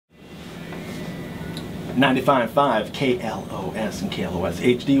95.5 KLOS and KLOS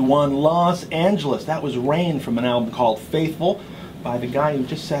HD1 Los Angeles. That was Rain from an album called Faithful by the guy who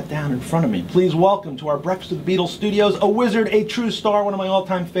just sat down in front of me. Please welcome to our Breakfast with the Beatles studios, a wizard, a true star, one of my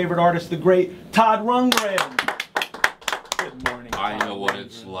all-time favorite artists, the great Todd Rundgren. Good morning, I know what Rundgren.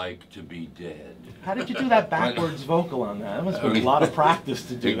 It's like to be dead. How did you do that backwards vocal on that? That must have been a lot of practice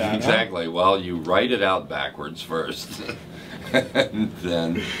to do that. Exactly. Huh? Well, you write it out backwards first, and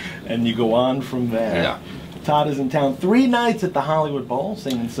then... And you go on from there. Yeah. Todd is in town 3 nights at the Hollywood Bowl,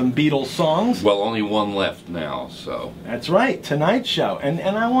 singing some Beatles songs. Well, only one left now, so... That's right, tonight's show. And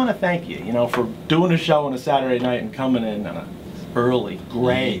I want to thank you, for doing a show on a Saturday night and coming in on a early,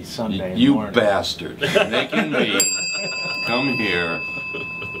 gray Sunday morning. You bastard. Making me come here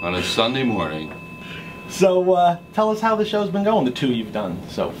on a Sunday morning. So, tell us how the show's been going, the 2 you've done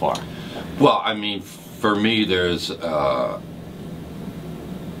so far. Well, I mean, for me, there's, there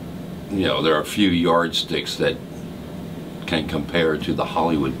are a few yardsticks that can compare to the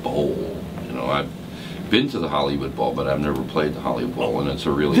Hollywood Bowl. I've been to the Hollywood Bowl, but I've never played the Hollywood Bowl, and it's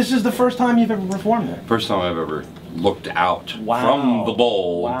a really... This is the first time you've ever performed there? First time I've ever looked out from the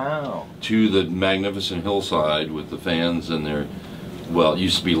bowl wow. to the magnificent hillside with the fans and their... Well, it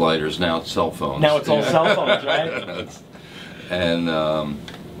used to be lighters, now it's cell phones. Now it's all cell phones, right? And,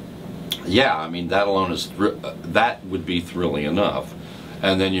 yeah, I mean, that alone is... that would be thrilling enough.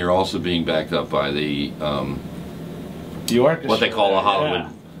 And then you're also being backed up by the orchestra, what they call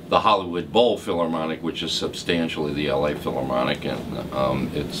the Hollywood Bowl Philharmonic, which is substantially the LA Philharmonic, and I'm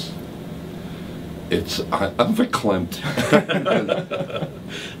verklempt.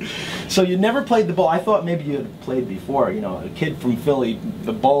 So you never played the bowl. I thought maybe you had played before. A kid from Philly,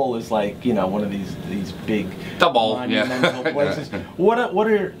 the bowl is like one of these big monumental places. What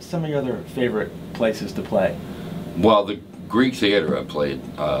are some of your other favorite places to play? Well, the Greek Theater I played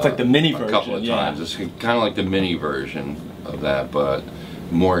it's like the mini version, a couple of times. It's kind of like the mini version of that, but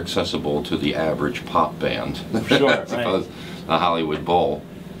more accessible to the average pop band. Sure, I suppose, right. The Hollywood Bowl.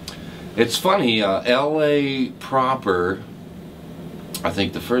 It's funny, LA proper, I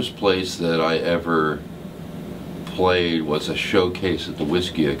think the first place that I ever played was a showcase at the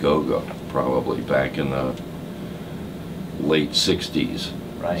Whiskey A Go-Go, probably back in the late 60s,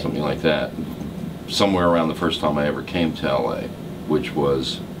 right. Something like that. Somewhere around the first time I ever came to LA, which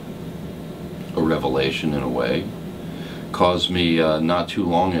was a revelation in a way. Caused me not too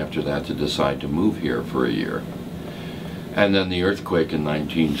long after that to decide to move here for a year. And then the earthquake in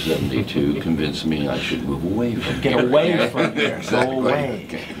 1972 convinced me I should move away from here. Get away from here. Exactly. Go away.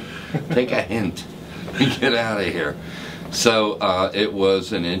 Take a hint. Get out of here. So it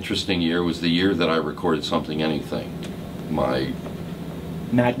was an interesting year. It was the year that I recorded Something Anything. My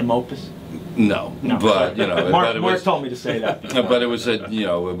magnum opus? No, but Mark told me to say that. But it was a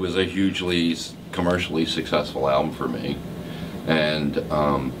it was a hugely commercially successful album for me, and it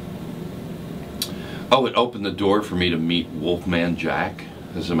opened the door for me to meet Wolfman Jack.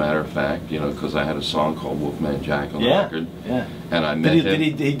 As a matter of fact, because I had a song called Wolfman Jack on the record. Yeah. And I met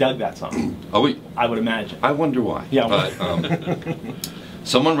him. He dug that song? I would imagine. I wonder why. Yeah. But,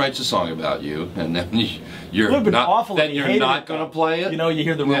 someone writes a song about you, and then you're not going to play it? You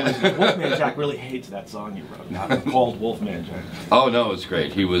hear the rumors. Wolfman Jack really hates that song you wrote, called Wolfman Jack. Oh, no, it's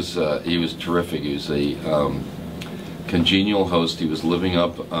great. He was terrific. He was a congenial host. He was living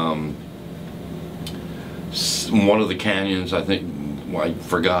up one of the canyons, I think, I've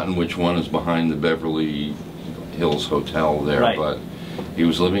forgotten which one is behind the Beverly Hills Hotel there, right. But he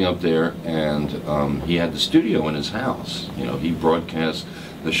was living up there, and he had the studio in his house. He broadcast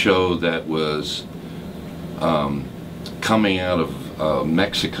the show that was coming out of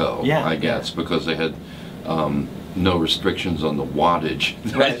Mexico, I guess, because they had no restrictions on the wattage.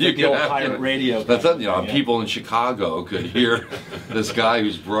 Right, the old pirate radio. People in Chicago could hear this guy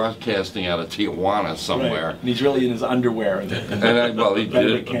who's broadcasting out of Tijuana somewhere. Right. And he's really in his underwear. He did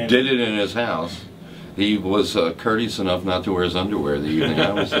it in his house. He was courteous enough not to wear his underwear the evening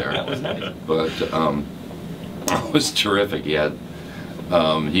I was there. That was nice. But it was terrific. He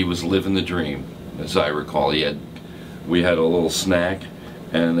was living the dream, as I recall. We had a little snack,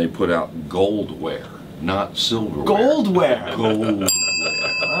 and they put out goldware, not silverware. Goldware. Goldware.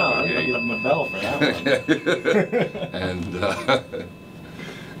 Oh, I'm gonna give him a bell for that one.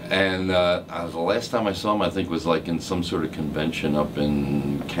 The last time I saw him, I think, was like in some sort of convention up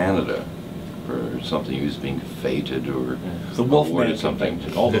in Canada. Or something, he was being feted or the Wolfman or something.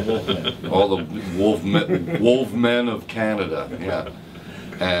 All the Wolfmen. All the Wolfmen of Canada, yeah.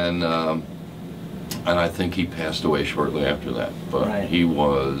 And I think he passed away shortly after that. But he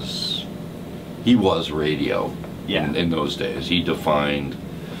was radio in those days. He defined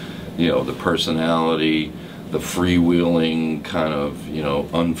you know, the personality, the freewheeling kind of, you know,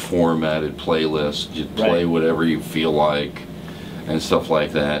 unformatted playlist. You play whatever you feel like and stuff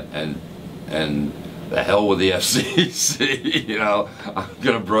like that. And the hell with the FCC, you know, I'm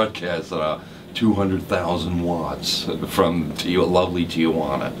going to broadcast 200,000 watts from lovely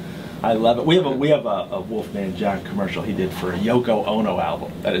Tijuana. I love it. We have a Wolfman Jack commercial he did for a Yoko Ono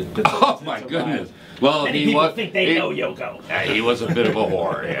album. Oh my goodness! Well, many people think they know Yoko. He was a bit of a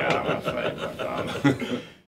whore, yeah.